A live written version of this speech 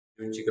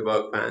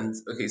About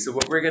fans. Okay, so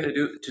what we're gonna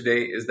do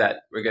today is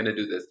that we're gonna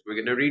do this. We're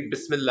gonna read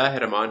Bismillah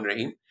Rahman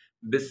Rahim,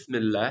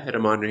 Bismillah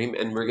Rahman Rahim,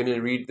 and we're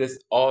gonna read this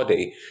all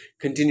day,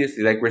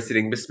 continuously, like we're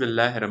sitting.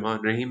 Bismillah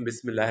Rahman Rahim,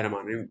 Bismillah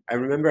Rahman Rahim. I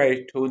remember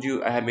I told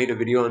you I had made a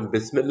video on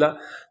Bismillah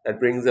that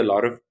brings a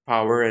lot of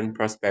power and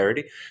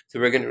prosperity. So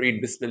we're gonna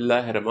read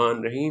Bismillah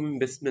Rahman Rahim,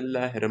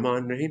 Bismillah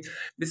Rahman Rahim,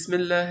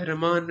 Bismillah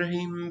Rahman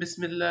Rahim,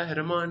 Bismillah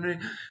Rahman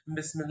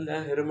Rahim,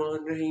 Bismillah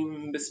Rahman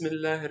Rahim,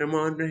 Bismillah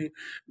Rahman Rahim.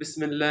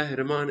 Bismillah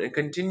Rahman and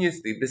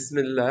continuously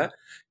Bismillah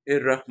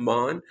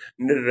Rahman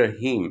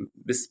Rahim.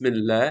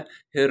 Bismillah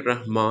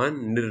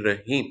Rahman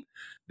Rahim.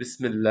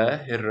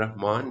 Bismillah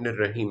Rahman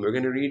Rahim. We're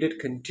going to read it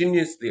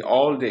continuously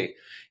all day.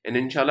 And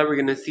inshallah, we're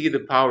going to see the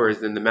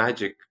powers and the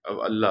magic of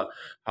Allah,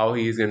 how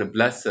He is going to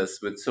bless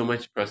us with so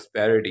much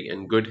prosperity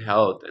and good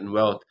health and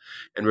wealth.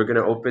 And we're going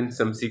to open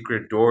some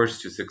secret doors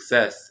to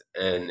success.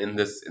 And in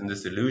this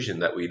illusion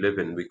that we live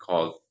in, we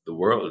call the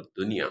world,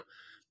 dunya.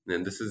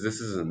 And this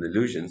is an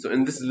illusion. So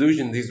in this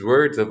illusion, these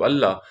words of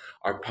Allah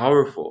are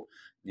powerful.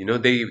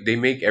 They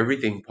make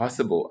everything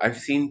possible. I've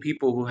seen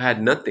people who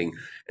had nothing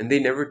and they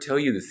never tell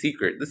you the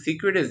secret. The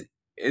secret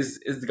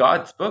is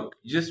God's book.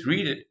 You just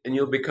read it and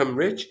you'll become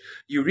rich.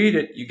 You read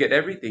it, you get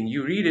everything.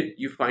 You read it,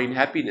 you find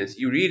happiness.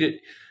 You read it,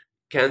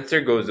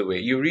 cancer goes away.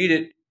 You read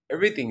it,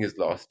 everything is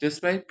lost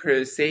just by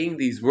saying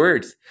these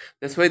words.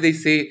 That's why they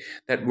say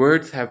that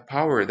words have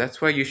power. That's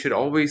why you should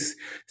always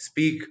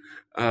speak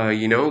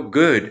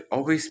good.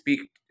 Always speak,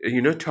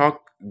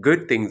 talk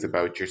good things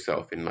about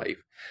yourself in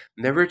life.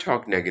 Never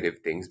talk negative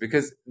things,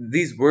 because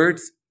these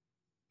words,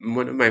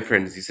 one of my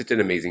friends, he's such an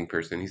amazing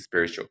person, he's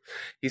spiritual.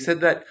 He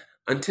said that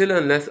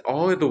unless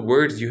all the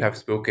words you have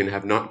spoken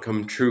have not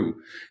come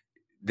true,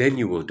 then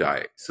you will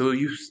die. So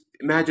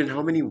imagine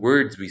how many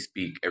words we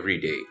speak every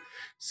day.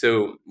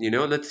 So,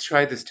 let's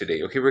try this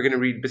today. Okay, we're going to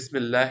read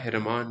Bismillah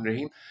Rahman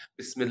Rahim,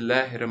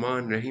 Bismillah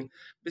Rahman Rahim,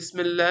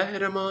 Bismillah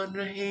Rahman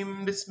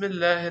Rahim,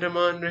 Bismillah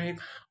Rahman Rahim,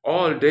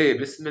 all day.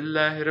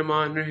 Bismillah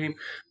Rahman Rahim,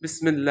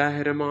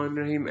 Bismillah Rahman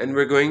Rahim. And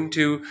we're going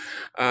to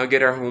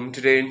get our home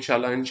today,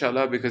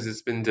 inshallah, because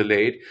it's been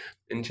delayed,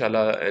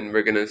 inshallah. And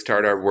we're going to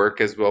start our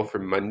work as well for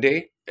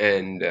Monday.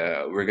 And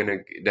we're going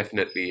to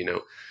definitely,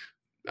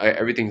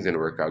 everything's going to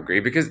work out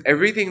great, because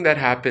everything that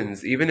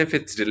happens, even if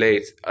it's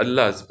delayed, it's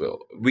Allah's will.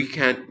 We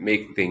can't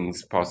make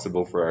things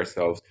possible for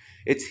ourselves.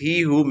 It's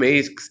He who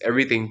makes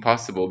everything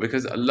possible,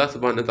 because Allah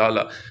subhanahu wa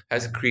ta'ala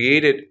has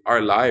created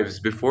our lives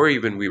before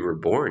even we were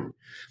born.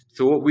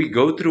 So what we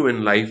go through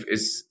in life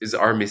is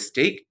our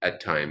mistake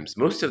at times.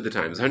 Most of the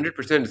times,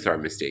 100% is our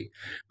mistake.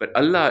 But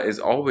Allah is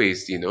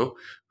always,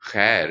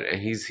 khair,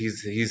 and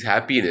He's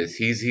happiness.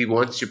 He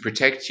wants to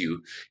protect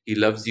you. He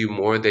loves you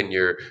more than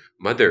your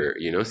mother,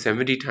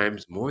 70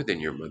 times more than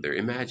your mother.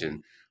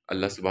 Imagine.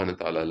 Allah subhanahu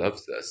wa ta'ala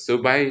loves us.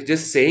 So by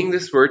just saying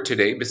this word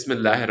today,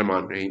 Bismillah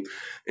Rahman Rahim,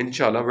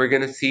 inshallah, we're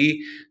going to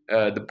see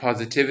the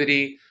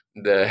positivity,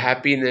 the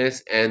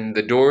happiness, and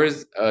the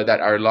doors that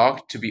are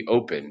locked to be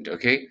opened.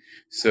 Okay,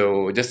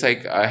 so just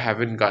like I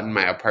haven't gotten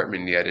my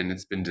apartment yet and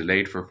it's been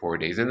delayed for 4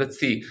 days, and let's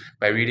see,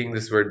 by reading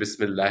this word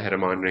Bismillah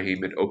Rahman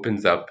Rahim, it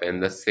opens up.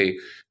 And let's say,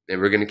 and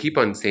we're going to keep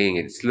on saying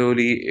it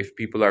slowly. If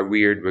people are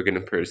weird, we're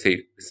going to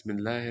say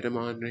Bismillah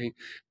Rahman Rahim,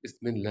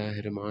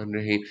 Bismillah Rahman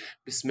Rahim,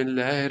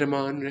 Bismillah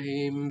Rahman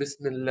Rahim,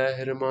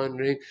 Bismillah Rahman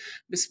Rahim,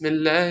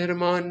 Bismillah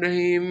Rahman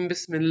Rahim,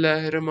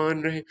 Bismillah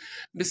Rahman Rahim,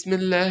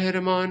 Bismillah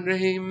Rahman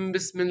Rahim,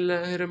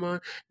 Bismillah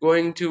Rahman,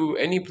 going to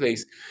any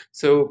place.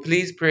 So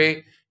please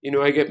pray.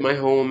 I get my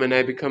home and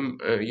I become,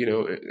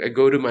 I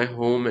go to my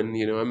home and,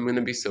 I'm going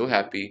to be so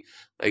happy.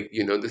 Like,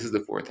 this is the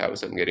fourth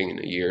house I'm getting in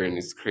a year and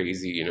it's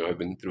crazy. I've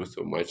been through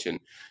so much, and,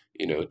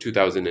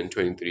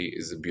 2023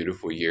 is a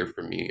beautiful year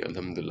for me.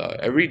 Alhamdulillah.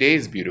 Every day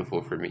is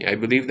beautiful for me. I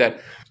believe that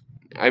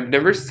I've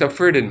never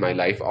suffered in my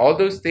life. All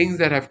those things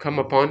that have come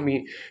upon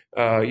me,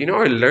 are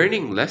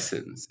learning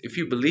lessons. If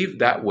you believe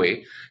that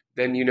way,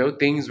 then,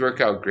 things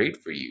work out great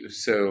for you.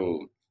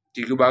 So,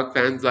 Jigubag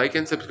fans, like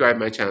and subscribe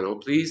my channel,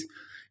 please.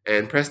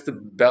 And press the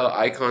bell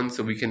icon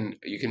so you can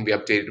be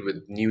updated with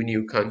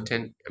new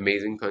content,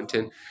 amazing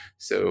content.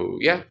 So,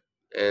 yeah.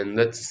 And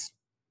let's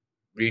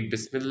read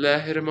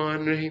Bismillah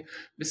Rahman Rahim,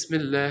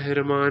 Bismillah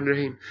Rahman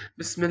Rahim,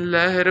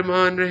 Bismillah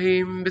Rahman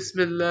Rahim,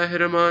 Bismillah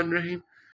Rahman Rahim.